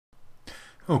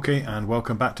Okay, and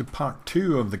welcome back to part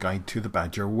 2 of the guide to the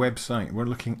Bajr website. We're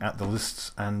looking at the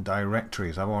lists and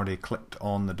directories. I've already clicked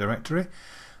on the directory,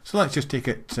 so let's just take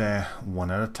it one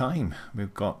at a time.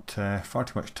 We've got far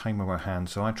too much time on our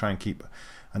hands, so I try and keep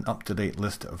an up-to-date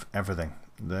list of everything.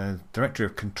 The directory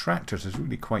of contractors is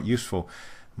really quite useful.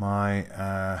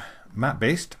 My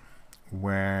map-based,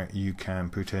 where you can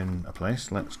put in a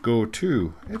place. Let's go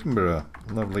to Edinburgh,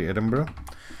 lovely Edinburgh,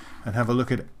 and have a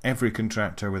look at every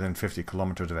contractor within 50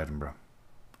 kilometres of Edinburgh.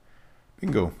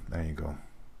 Bingo, there you go.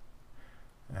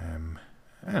 And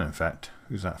in fact,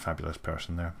 who's that fabulous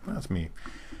person there? That's me.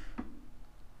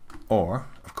 Or,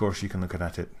 of course, you can look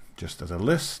at it just as a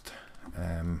list.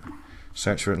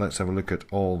 Search for it. Let's have a look at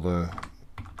all the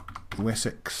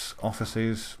Wessex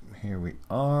offices. Here we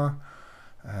are.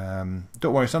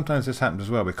 Don't worry, sometimes this happens as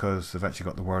well because they've actually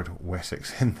got the word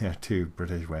Wessex in there too,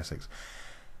 British Wessex.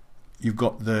 You've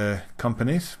got the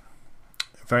companies,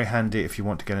 very handy if you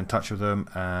want to get in touch with them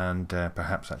and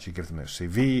perhaps actually give them a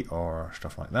CV or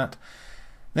stuff like that.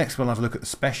 Next we'll have a look at the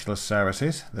specialist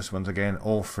services. This one's again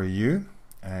all for you.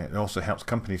 It also helps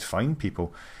companies find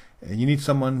people. You need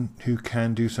someone who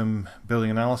can do some building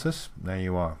analysis. There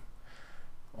you are.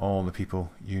 All the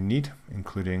people you need,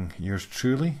 including yours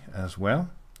truly as well.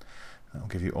 That'll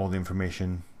give you all the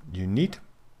information you need.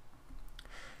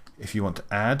 If you want to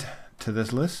add to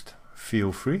this list,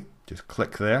 feel free, just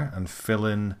click there and fill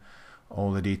in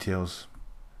all the details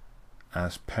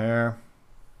as per,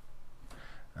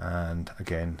 and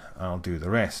again I'll do the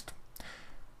rest.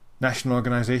 National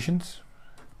organisations,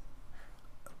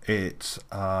 it's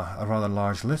a rather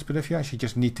large list, but if you actually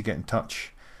just need to get in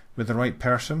touch with the right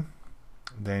person,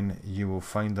 then you will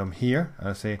find them here. As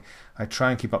I say, I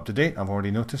try and keep up to date. I've already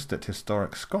noticed that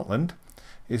Historic Scotland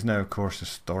is now of course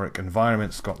Historic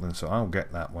Environment Scotland, so I'll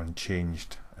get that one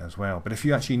changed as well. But if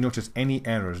you actually notice any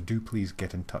errors, do please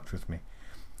get in touch with me.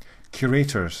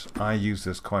 Curators, I use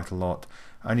this quite a lot.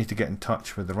 I need to get in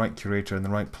touch with the right curator in the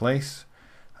right place.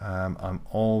 I'm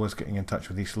always getting in touch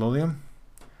with East Lothian.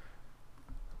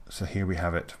 So here we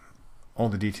have it. All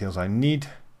the details I need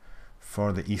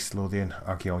for the East Lothian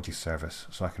Archaeology Service.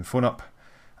 So I can phone up,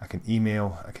 I can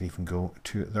email, I can even go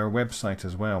to their website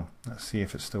as well. Let's see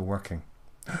if it's still working.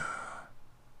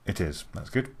 It is, that's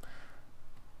good.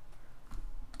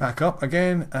 Back up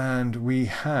again, and we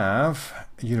have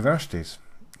universities.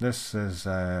 This is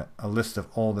a list of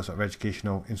all the sort of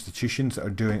educational institutions that are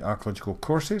doing archaeological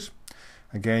courses.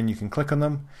 Again, you can click on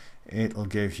them. It'll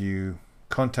give you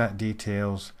contact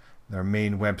details, their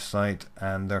main website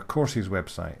and their courses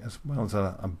website, as well as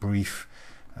a brief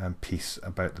piece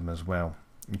about them as well.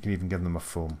 You can even give them a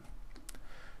phone.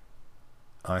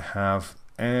 I have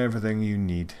everything you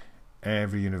need,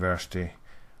 every university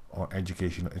or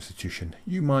educational institution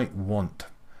you might want.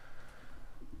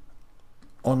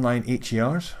 Online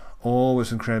HERs,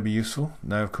 always incredibly useful.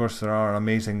 Now of course there are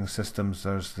amazing systems.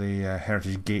 There's the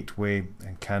Heritage Gateway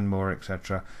and Canmore,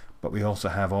 etc., but we also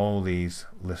have all these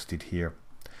listed here.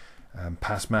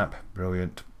 PassMap,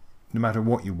 brilliant. No matter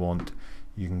what you want,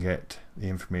 you can get the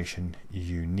information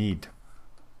you need.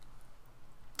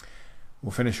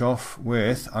 We'll finish off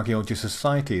with archaeology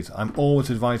societies. I'm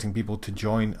always advising people to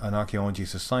join an archaeology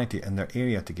society in their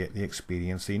area to get the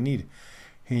experience they need.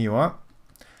 Here you are.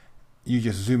 You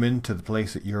just zoom into the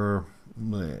place that you're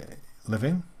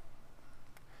living,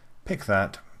 pick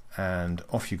that, and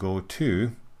off you go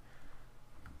to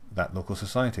that local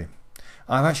society.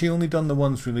 I've actually only done the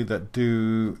ones really that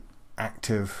do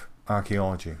active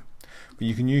archaeology, but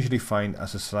you can usually find a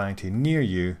society near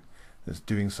you that's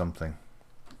doing something.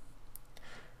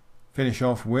 Finish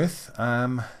off with,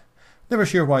 never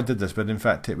sure why I did this, but in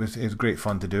fact it was great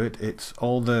fun to do it. It's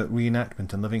all the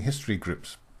reenactment and living history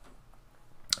groups.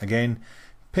 Again,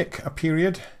 pick a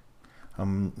period,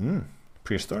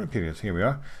 prehistoric periods, here we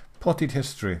are, potted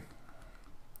history,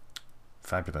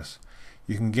 fabulous.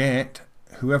 You can get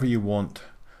whoever you want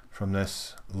from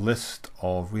this list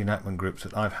of reenactment groups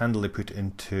that I've handily put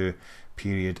into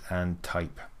period and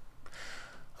type.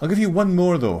 I'll give you one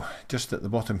more though. Just at the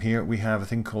bottom here we have a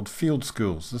thing called field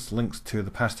schools. This links to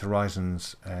the Past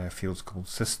Horizons field school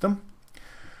system,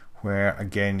 where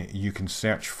again you can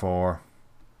search for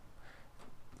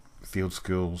field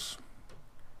schools.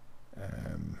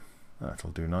 That'll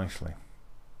do nicely.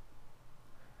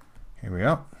 Here we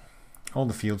are, all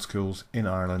the field schools in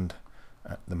Ireland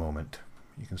at the moment.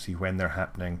 You can see when they're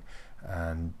happening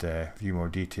and view more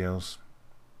details,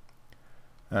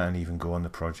 and even go on the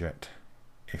project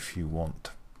if you want.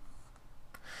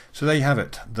 So there you have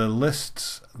it, the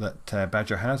lists that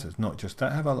Bajr has. It's not just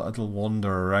that. Have a little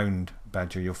wander around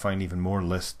Bajr, you'll find even more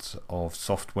lists of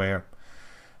software,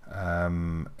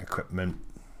 equipment,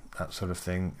 that sort of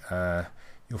thing.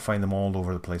 You'll find them all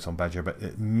over the place on Bajr, but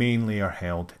it mainly are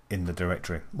held in the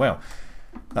directory. Well,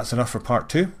 that's enough for part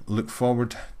 2. Look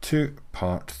forward to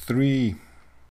part 3.